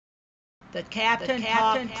The Captain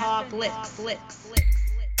Talk Flicks.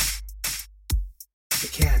 The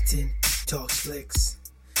Captain talks flicks.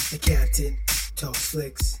 The Captain talks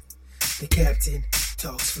flicks. The Captain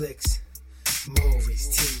talks flicks. Movies,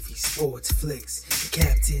 TV, sports, flicks. The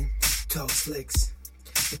Captain talks flicks.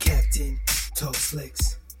 The Captain talks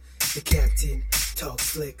flicks. The Captain talks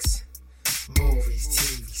flicks. Movies,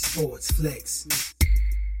 TV, sports, flicks.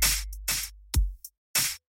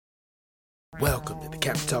 Welcome to the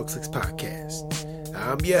Captain Talks Flicks podcast.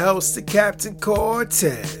 I'm your host, the Captain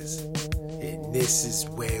Cortez, and this is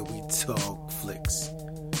where we talk flicks.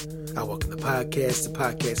 I welcome the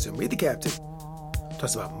podcast and me, the Captain,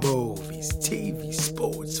 talks about movies, TV,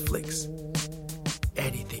 sports, flicks,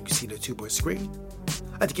 anything you see on a two-board screen.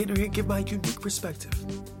 I like to get in here and give my unique perspective,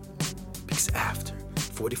 because after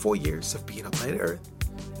 44 years of being on planet Earth,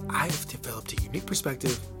 I have developed a unique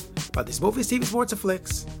perspective about these movies, TV, sports, and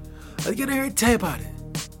flicks. I'll get in here and tell you about it.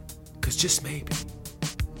 Because just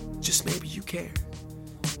maybe you care.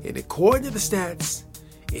 And according to the stats,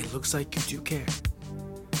 it looks like you do care.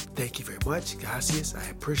 Thank you very much. Gracias. I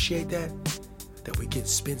appreciate that we get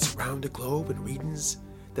spins around the globe and readings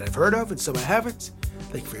that I've heard of and some I haven't.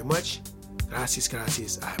 Thank you very much. Gracias.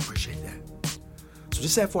 I appreciate that. So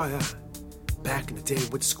just FYI, back in the day, I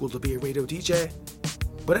went to school to be a radio DJ,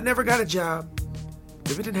 but I never got a job.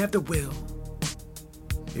 Maybe I didn't have the will.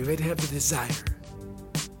 Maybe I didn't have the desire.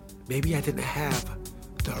 Maybe I didn't have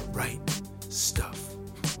the right stuff.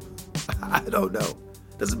 I don't know.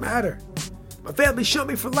 Doesn't matter. My family showed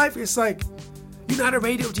me for life. It's like, you're not a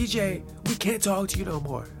radio DJ. We can't talk to you no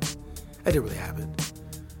more. That didn't really happen.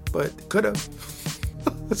 But could have.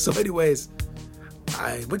 So anyways,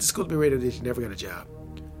 I went to school to be a radio DJ, never got a job.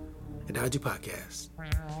 And now I do podcasts.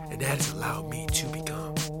 And that has allowed me to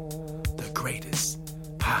become the greatest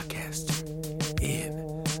podcaster in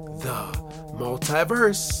the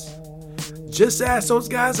multiverse. Just ask those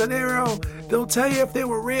guys on Arrow. They'll tell you if they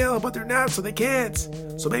were real, but they're not, so they can't.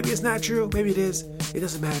 So maybe it's not true, maybe it is. It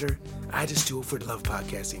doesn't matter. I just do it for the love of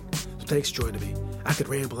podcasting. So thanks for joining me. I could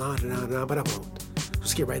ramble on and on and on, but I won't.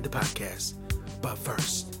 Let's get right into the podcast. But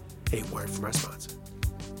first, a word from our sponsor.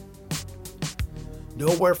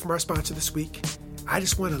 No word from our sponsor this week. I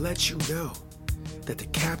just want to let you know that the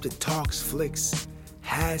Captain Talks Flicks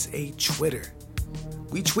has a Twitter.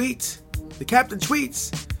 We tweet. The Captain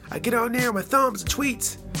tweets. I get on there with my thumbs and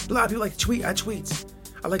tweet. A lot of people like to tweet. I tweet.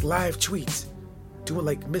 I like live tweets. Doing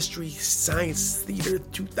like Mystery Science Theater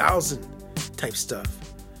 2000 type stuff.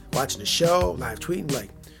 Watching the show, live tweeting like,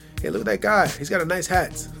 hey, look at that guy. He's got a nice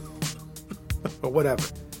hat. Or whatever.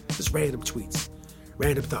 Just random tweets.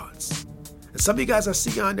 Random thoughts. And some of you guys I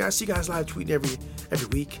see on there, I see you guys live tweeting every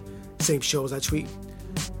week. Same shows I tweet.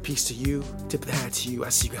 Peace to you. Tip of the hat to you. I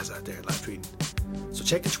see you guys out there live tweeting. So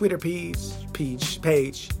check the Twitter page.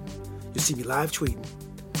 You'll see me live tweeting.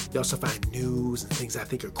 You also find news and things I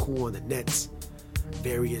think are cool on the net.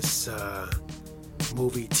 Various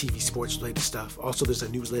movie, TV, sports related stuff. Also, there's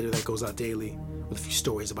a newsletter that goes out daily with a few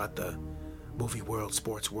stories about the movie world,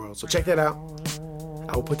 sports world. So check that out.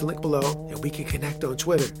 I will put the link below and we can connect on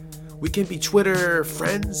Twitter. We can be Twitter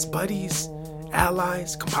friends, buddies,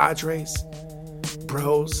 allies, compadres,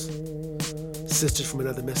 bros, sisters from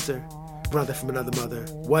another mister, brother from another mother,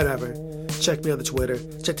 whatever. Check me on the Twitter.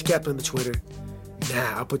 Check the Captain on the Twitter.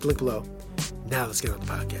 Now, I'll put the link below. Now let's get on the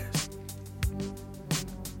podcast.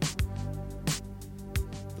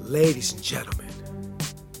 Ladies and gentlemen,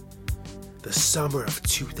 the summer of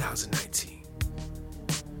 2019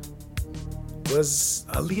 was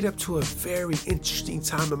a lead up to a very interesting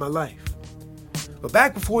time in my life. But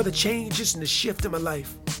back before the changes and the shift in my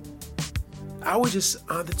life, I was just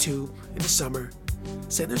on the tube in the summer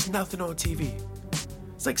saying there's nothing on TV.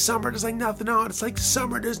 It's like summer, there's like nothing on. It's like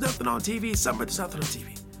summer, there's nothing on TV. Summer, there's nothing on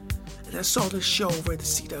TV. And I saw this show over at the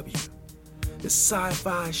CW. This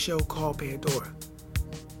sci-fi show called Pandora.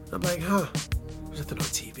 I'm like, there's nothing on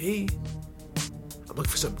TV. I'm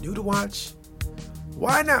looking for something new to watch.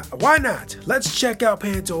 Why not? Let's check out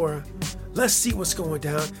Pandora. Let's see what's going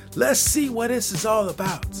down. Let's see what this is all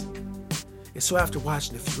about. And so after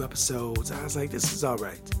watching a few episodes, I was like, this is all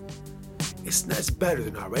right. It's better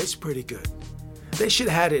than all right. It's pretty good. They should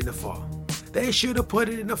have had it in the fall. They should have put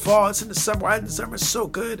it in the fall. It's in the summer. Right in the summer. It's so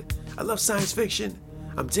good. I love science fiction.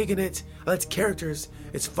 I'm digging it. I like the characters.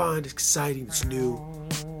 It's fun. It's exciting. It's new.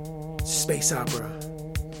 It's space opera.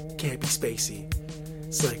 Can't be spacey.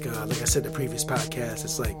 It's like I said in the previous podcast,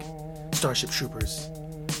 it's like Starship Troopers.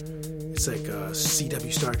 It's like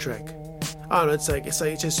CW Star Trek. I don't know.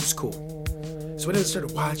 It's cool. So when I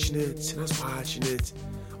started watching it, and I was watching it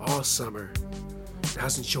all summer, and I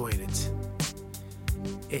was enjoying it.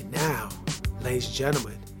 And now, ladies and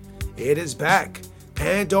gentlemen, It is back.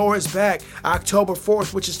 Pandora is back. October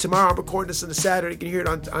 4th, which is tomorrow. I'm recording this on a Saturday. You can hear it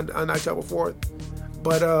on October 4th.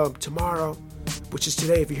 But tomorrow, which is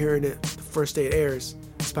today, if you're hearing it, the first day it airs,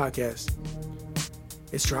 this podcast,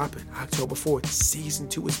 it's dropping. October 4th. Season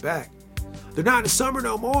 2 is back. They're not in the summer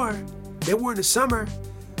no more. They were in the summer.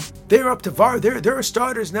 They're up to they're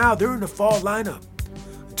starters now. They're in the fall lineup.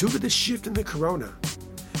 Due to the shift in the corona.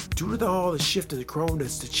 Due to all the shift in the corona,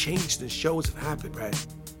 the change in the shows have happened, right?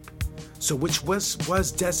 So which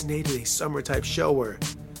was designated a summer type show where,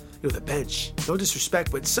 the bench. No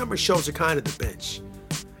disrespect, but summer shows are kind of the bench.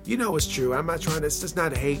 It's true. I'm not trying to, it's just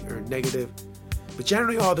not a hate or negative. But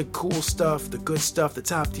generally all the cool stuff, the good stuff, the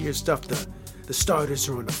top tier stuff, the starters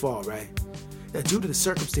are in the fall, right? Now due to the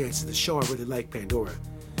circumstances, the show I really like, Pandora,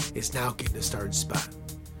 is now getting a starting spot.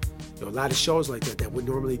 A lot of shows like that would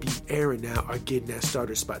normally be airing now are getting that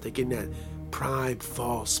starter spot. They're getting that prime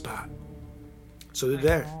fall spot. So they're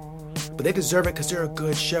there. But they deserve it because they're a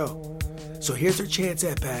good show. So here's their chance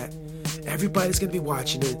at bat. Everybody's going to be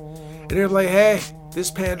watching it. And they're like, hey, this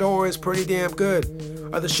Pandora is pretty damn good.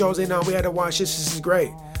 Other shows they know we had to watch this. This is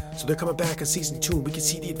great. So they're coming back in season 2 and we can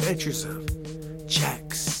see the adventures of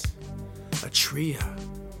Jax, Atria.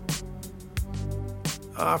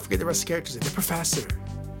 I forget the rest of the characters. The Professor.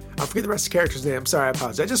 I forget the rest of the characters' name. I'm sorry, I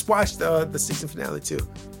apologize. I just watched the season finale too.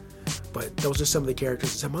 But those are some of the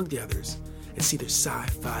characters among the others. And see their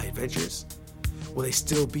sci-fi adventures. Will they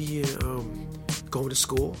still be going to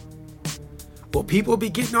school? Will people be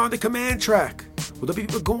getting on the command track? Will there be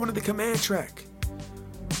people going on the command track?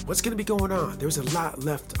 What's going to be going on? There's a lot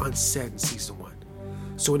left unsaid in season 1.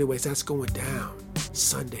 So anyways, that's going down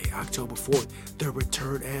Sunday, October 4th. The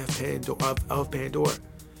return of Pandora.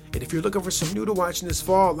 And if you're looking for some new to watch in this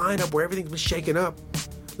fall lineup where everything's been shaken up,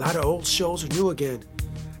 a lot of old shows are new again.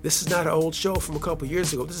 This is not an old show from a couple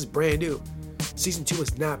years ago. This is brand new. Season 2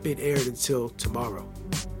 has not been aired until tomorrow,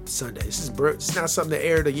 Sunday. This is not something that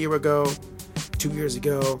aired a year ago, 2 years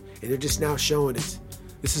ago, and they're just now showing it.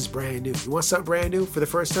 This is brand new. You want something brand new for the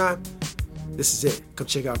first time? This is it. Come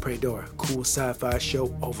check out Pandora. Cool sci-fi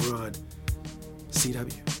show over on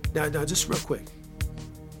CW. Now, just real quick.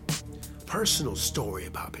 Personal story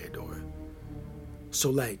about Pandora. So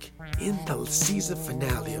in the season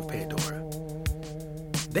finale of Pandora,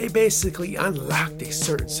 they basically unlocked a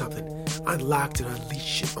certain something, unlocked and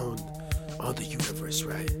unleashed it on the universe,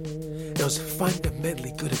 right? It was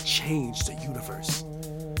fundamentally going to change the universe,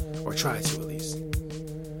 or try to at least.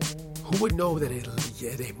 Who would know that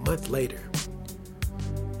a month later,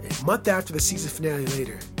 a month after the season finale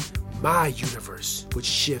later, my universe would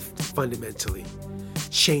shift fundamentally,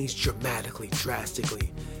 change dramatically,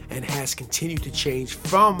 drastically, and has continued to change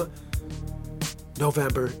from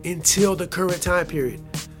November until the current time period.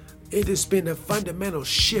 It has been a fundamental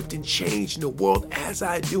shift and change in the world as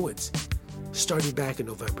I do it, starting back in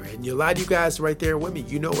November. And a lot of you guys right there with me,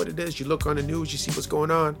 you know what it is. You look on the news, you see what's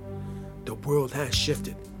going on. The world has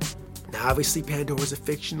shifted. Now, obviously, Pandora is a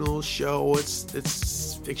fictional show.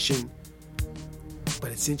 It's fiction.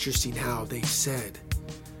 But it's interesting how they said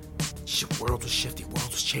the world was shifting, the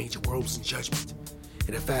world was changing, the world was in judgment.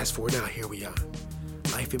 And then fast forward now, here we are.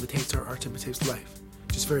 Life imitates art imitates life.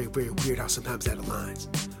 Just very, very weird how sometimes that aligns.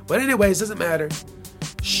 But anyways, doesn't matter.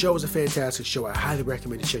 Show is a fantastic show. I highly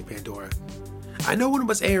recommend you check Pandora. I know when it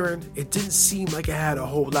was airing, it didn't seem like it had a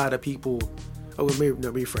whole lot of people.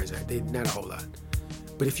 Rephrase that. Not a whole lot.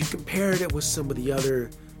 But if you compared it with some of the other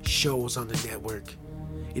shows on the network,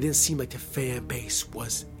 it didn't seem like the fan base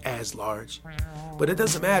was as large. But it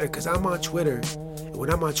doesn't matter because I'm on Twitter. And when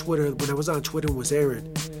I was on Twitter and was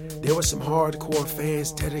airing, there were some hardcore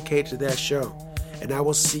fans dedicated to that show. And I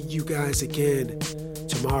will see you guys again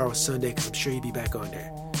tomorrow, Sunday, because I'm sure you'll be back on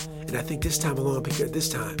there. And I think this time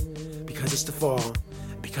because it's the fall,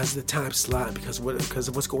 because of the time slot, because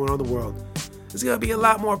of what's going on in the world, there's going to be a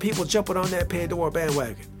lot more people jumping on that Pandora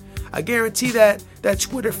bandwagon. I guarantee that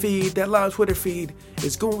Twitter feed, that live Twitter feed,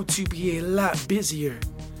 is going to be a lot busier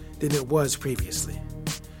than it was previously.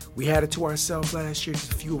 We had it to ourselves last year,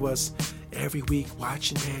 just a few of us every week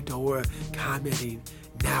watching Pandora, commenting.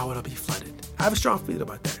 Now it'll be flooded. I have a strong feeling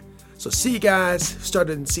about that. So see you guys.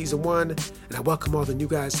 Started in season 1, and I welcome all the new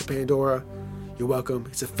guys to Pandora. You're welcome.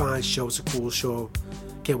 It's a fine show. It's a cool show.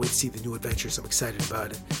 Can't wait to see the new adventures. I'm excited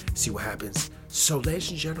about it. See what happens. So,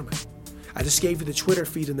 ladies and gentlemen, I just gave you the Twitter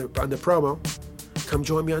feed on the promo. Come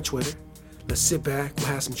join me on Twitter. Let's sit back. We'll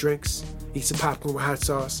have some drinks, eat some popcorn with hot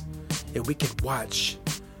sauce, and we can watch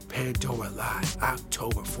Pandora live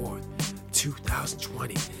October 4th,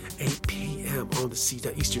 2020, 8 p.m. on the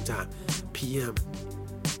CW Eastern Time, p.m.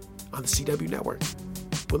 on the CW network.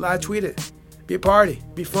 We'll live tweet it. Be a party.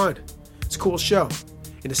 Be fun. It's a cool show.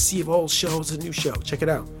 in a sea of old shows, a new show. Check it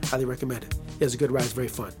out. Highly recommend it. It's a good ride. It's very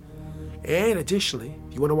fun. And additionally,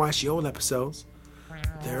 if you want to watch the old episodes,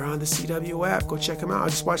 they're on the CW app. Go check them out. I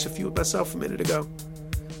just watched a few myself a minute ago.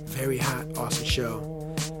 Very hot, awesome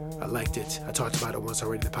show. I liked it. I talked about it once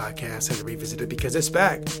already in the podcast. I had to revisit it because it's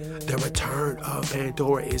back. The return of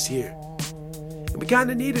Pandora is here. And we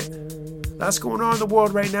kind of need it. Lots going on in the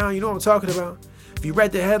world right now. You know what I'm talking about. If you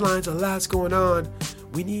read the headlines, a lot's going on.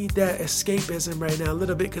 We need that escapism right now a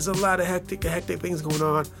little bit because a lot of hectic things going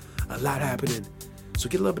on. A lot happening. So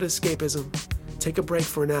get a little bit of escapism. Take a break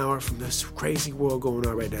for an hour from this crazy world going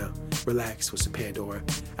on right now. Relax with some Pandora.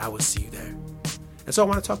 I will see you there. That's all I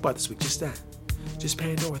want to talk about this week. Just that. Just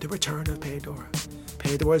Pandora. The return of Pandora.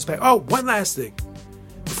 Pandora's back. Oh, one last thing.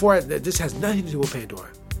 This has nothing to do with Pandora.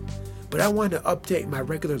 But I wanted to update my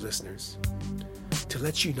regular listeners to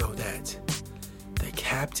let you know that the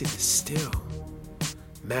captain is still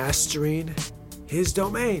mastering his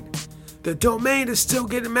domain. The domain is still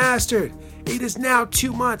getting mastered. It is now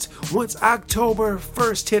 2 months. Once October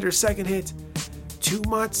 1st hit or 2nd hit, 2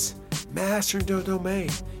 months mastering the domain.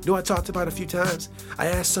 You know, I talked about it a few times. I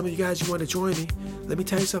asked some of you guys, you want to join me? Let me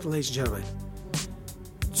tell you something, ladies and gentlemen.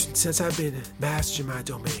 Since I've been mastering my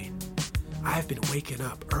domain, I've been waking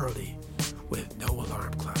up early with no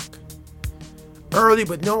alarm clock. Early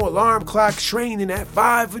with no alarm clock, training at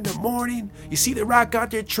 5 in the morning. You see The Rock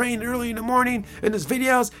out there training early in the morning in his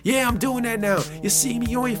videos? Yeah, I'm doing that now. You see me,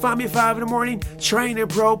 you only find me at 5 in the morning, training,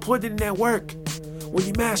 bro, putting in that work. When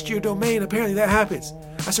you master your domain, apparently that happens.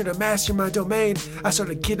 I started mastering my domain. I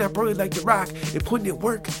started getting up early like The Rock and putting in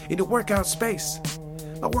work in the workout space.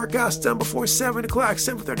 My workout's done before 7 o'clock,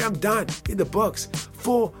 7:30, I'm done. In the books.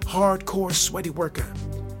 Full, hardcore, sweaty workout.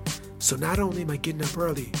 So not only am I getting up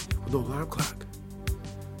early with no alarm clock,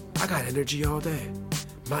 I got energy all day.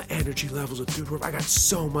 My energy levels are through the roof. I got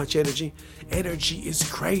so much energy. Energy is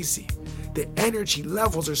crazy. The energy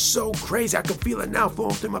levels are so crazy. I can feel it now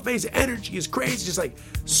flowing through my face. The energy is crazy. Just like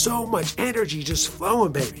so much energy just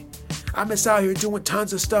flowing, baby. I'm just out here doing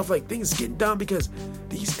tons of stuff, like things getting done because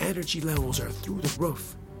these energy levels are through the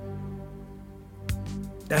roof.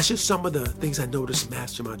 That's just some of the things I noticed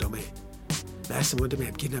master my domain. Master my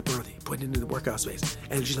domain, getting up early, putting it in the workout space.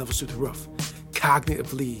 Energy levels through the roof.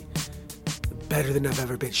 Cognitively better than I've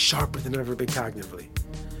ever been, sharper than I've ever been cognitively.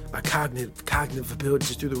 My cognitive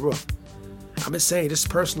abilities are through the roof. I'm just saying, this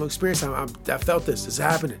personal experience, I felt this. This is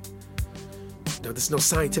happening. No, there's no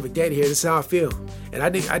scientific data here. This is how I feel. And I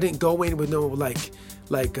didn't go in with no like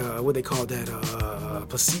what they call that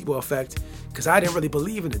placebo effect, because I didn't really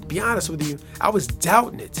believe in it. To be honest with you, I was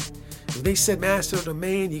doubting it. When they said master the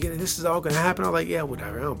domain, this is all gonna happen, I'm like, yeah,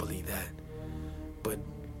 whatever. I don't believe that. But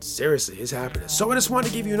seriously, it's happening. So I just wanted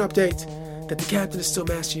to give you an update that the captain is still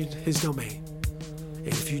mastering his domain. And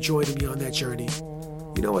if you joined me on that journey,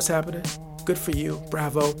 you know what's happening. Good for you.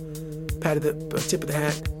 Bravo. Pat of the tip of the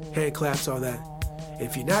hat. Hand claps, all that. And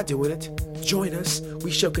if you're not doing it, join us.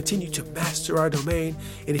 We shall continue to master our domain.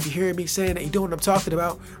 And if you hear me saying that you know what I'm talking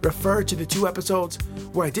about, refer to the 2 episodes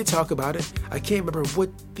where I did talk about it. I can't remember what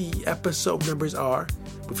the episode numbers are.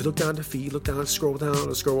 But if you look down the feed, look down, scroll down,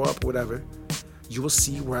 or scroll up, or whatever, you will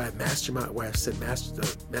see where I master my domain,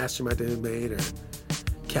 or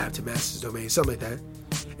captain masters domain, something like that.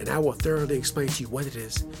 And I will thoroughly explain to you what it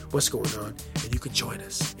is, what's going on, and you can join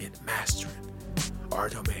us in mastering our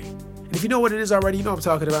domain. And if you know what it is already, you know what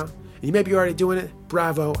I'm talking about. And you may be already doing it.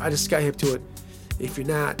 Bravo. I just got hip to it. If you're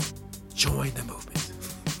not, join the movement.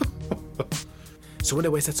 So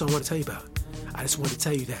anyways, that's all I want to tell you about. I just want to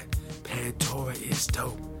tell you that Pandora is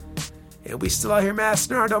dope. And we still out here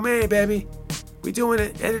mastering our domain, baby. We doing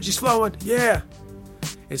it. Energy's flowing. Yeah.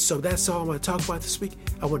 And so that's all I want to talk about this week.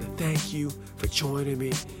 I want to thank you for joining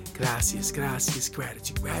me. Gracias, gracias,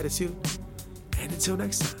 gratitude, gratitude. And until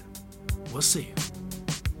next time, we'll see you.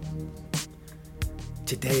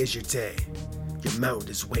 Today is your day. Your mountain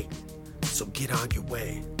is waiting. So get on your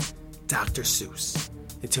way. Dr. Seuss.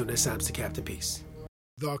 Until next time, it's the Captain. Peace.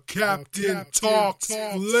 The Captain Talks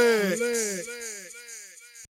Flicks.